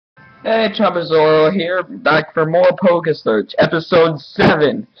Hey, Trapezoro here, back for more Pokesearch, episode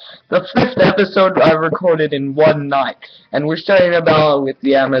 7. The 5th episode I recorded in one night, and we're starting a battle with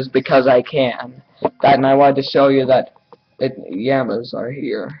Yamas because I can. And I wanted to show you that Yamas are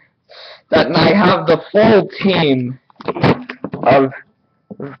here. And I have the full team of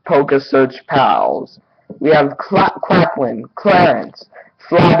Pokesearch pals. We have Quacklin, Clarence,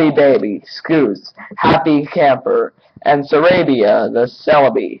 Flabby Baby, Scoos, Happy Camper, and Sarabia, the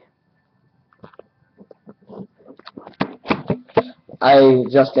Celebi. I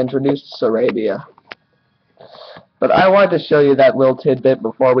just introduced Sarabia. But I wanted to show you that little tidbit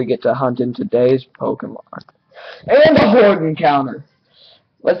before we get to hunting today's Pokemon. And a horde encounter.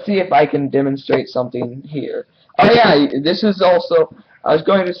 Let's see if I can demonstrate something here. Oh yeah, this is also, I was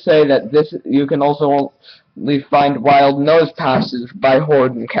going to say that this, you can also only find wild nose passes by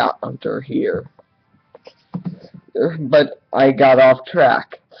horde encounter here. But I got off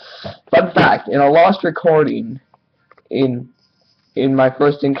track. Fun fact, in a lost recording, in my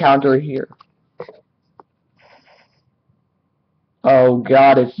first encounter here. Oh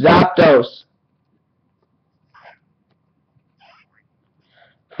god, it's Zapdos!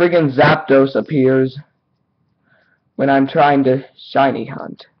 Friggin' Zapdos appears when I'm trying to shiny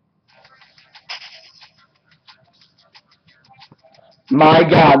hunt. My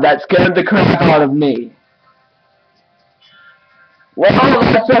god, that scared the crap out of me. Well,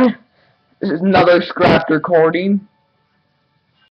 that's another scrapped recording.